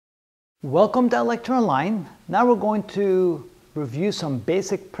Welcome to Lecture Online. Now we're going to review some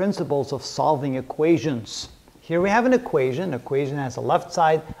basic principles of solving equations. Here we have an equation. An equation has a left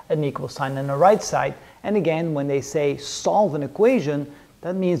side, an equal sign, and a right side. And again, when they say solve an equation,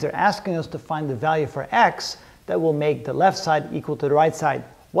 that means they're asking us to find the value for x that will make the left side equal to the right side.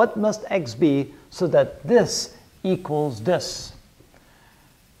 What must x be so that this equals this?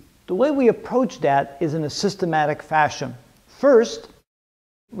 The way we approach that is in a systematic fashion. First,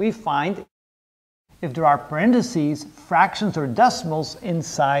 we find if there are parentheses, fractions, or decimals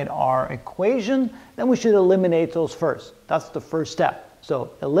inside our equation, then we should eliminate those first. That's the first step.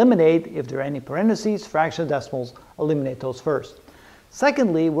 So eliminate if there are any parentheses, fractions, decimals, eliminate those first.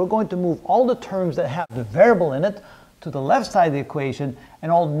 Secondly, we're going to move all the terms that have the variable in it to the left side of the equation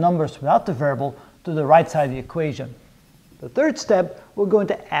and all the numbers without the variable to the right side of the equation. The third step, we're going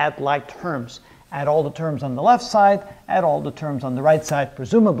to add like terms. Add all the terms on the left side, add all the terms on the right side.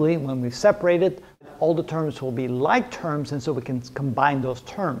 Presumably, when we've separated, all the terms will be like terms, and so we can combine those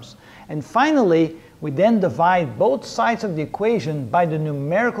terms. And finally, we then divide both sides of the equation by the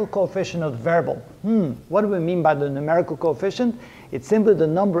numerical coefficient of the variable. What do we mean by the numerical coefficient? It's simply the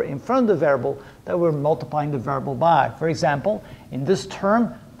number in front of the variable that we're multiplying the variable by. For example, in this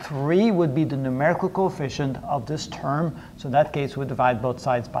term, 3 would be the numerical coefficient of this term, so in that case we divide both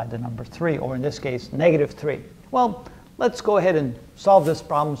sides by the number 3, or in this case -3. Well, let's go ahead and solve this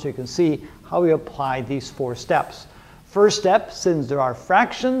problem so you can see how we apply these 4 steps. First step, since there are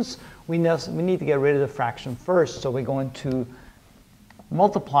fractions, we need to get rid of the fraction first, so we're going to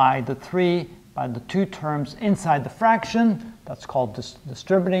multiply the 3 by the 2 terms inside the fraction. That's called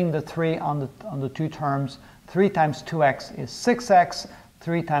distributing the 3 on the 2 terms. 3 times 2x is 6x.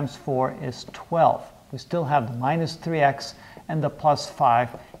 3 times 4 is 12. We still have the minus 3x, and the plus 5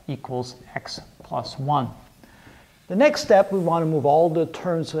 equals x plus 1. The next step, we want to move all the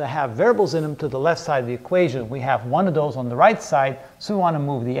terms that have variables in them to the left side of the equation. We have one of those on the right side, so we want to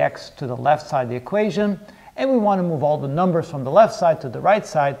move the x to the left side of the equation. And we want to move all the numbers from the left side to the right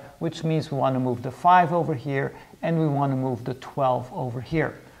side, which means we want to move the 5 over here, and we want to move the 12 over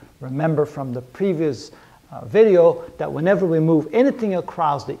here. Remember from the previous video that whenever we move anything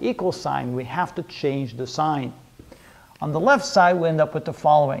across the equal sign, we have to change the sign. On the left side, we end up with the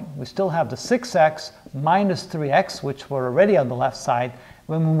following. We still have the 6x minus 3x, which were already on the left side.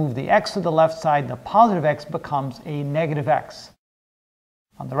 When we move the x to the left side, the positive x becomes a negative x.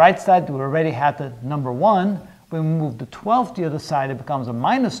 On the right side, we already had the number 1. When we move the 12 to the other side, it becomes a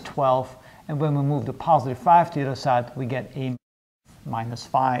minus 12. And when we move the positive 5 to the other side, we get a minus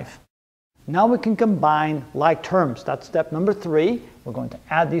 5. Now we can combine like terms. That's step number 3. We're going to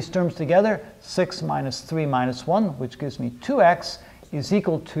add these terms together. 6 minus 3 minus 1, which gives me 2x, is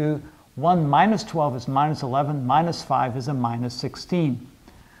equal to 1 minus 12 is minus 11, minus 5 is a minus 16.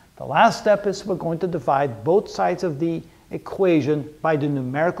 The last step is we're going to divide both sides of the equation by the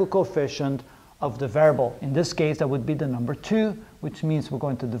numerical coefficient of the variable. In this case, that would be the number 2, which means we're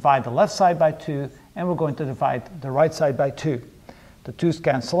going to divide the left side by 2, and we're going to divide the right side by 2. The 2's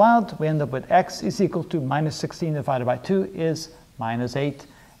cancel out. We end up with x is equal to minus 16 divided by 2 is minus 8.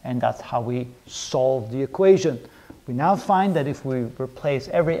 And that's how we solve the equation. We now find that if we replace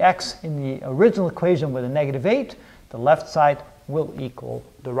every x in the original equation with a negative 8, the left side will equal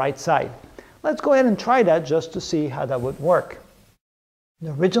the right side. Let's go ahead and try that just to see how that would work. The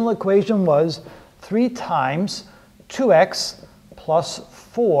original equation was 3 times 2x plus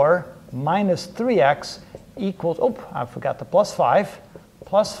 4 minus 3x equals, I forgot the plus 5.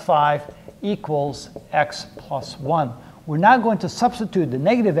 Plus 5 equals x plus 1. We're now going to substitute the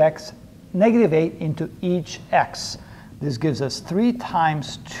negative 8 into each x. This gives us 3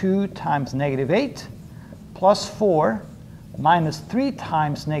 times 2 times negative 8 plus 4 minus 3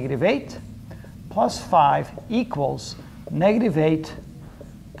 times negative 8 plus 5 equals negative 8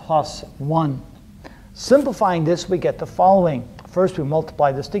 plus 1. Simplifying this, we get the following. First, we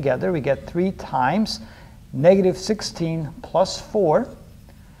multiply this together. We get 3 times negative 16 plus 4.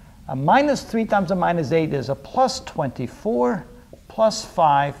 A minus 3 times a minus 8 is a plus 24 plus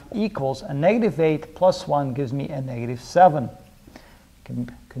 5 equals a negative 8 plus 1 gives me a negative 7.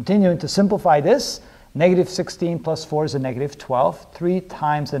 Continuing to simplify this, negative 16 plus 4 is a negative 12. 3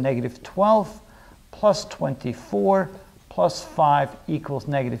 times a negative 12 plus 24 plus 5 equals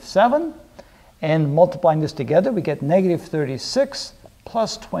negative 7. And multiplying this together, we get negative 36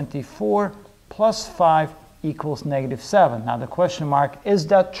 plus 24 plus 5 equals negative 7. Now the question mark, is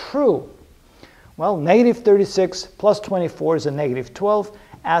that true? Well, negative 36 plus 24 is a negative 12.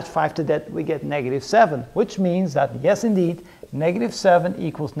 Add 5 to that, we get negative 7, which means that, yes indeed, negative 7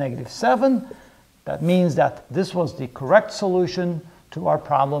 equals negative 7. That means that this was the correct solution to our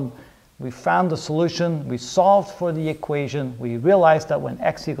problem. we found the solution, we solved for the equation, we realized that when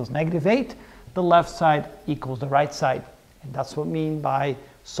x equals -8, the left side equals the right side. And that's what we mean by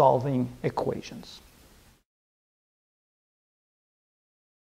solving equations.